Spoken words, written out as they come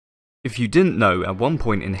If you didn't know, at one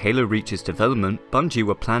point in Halo Reach's development, Bungie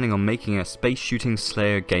were planning on making a space shooting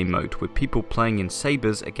slayer game mode with people playing in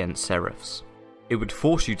sabers against seraphs. It would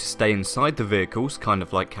force you to stay inside the vehicles, kind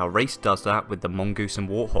of like how Race does that with the mongoose and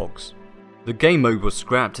warthogs. The game mode was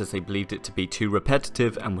scrapped as they believed it to be too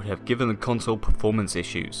repetitive and would have given the console performance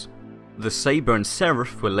issues. The Sabre and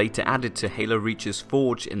Seraph were later added to Halo Reach's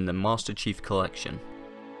Forge in the Master Chief Collection.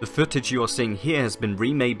 The footage you are seeing here has been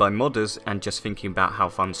remade by modders, and just thinking about how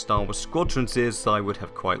fun Star Wars Squadrons is, I would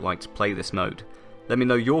have quite liked to play this mode. Let me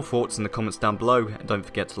know your thoughts in the comments down below, and don't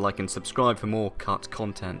forget to like and subscribe for more cut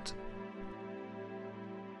content.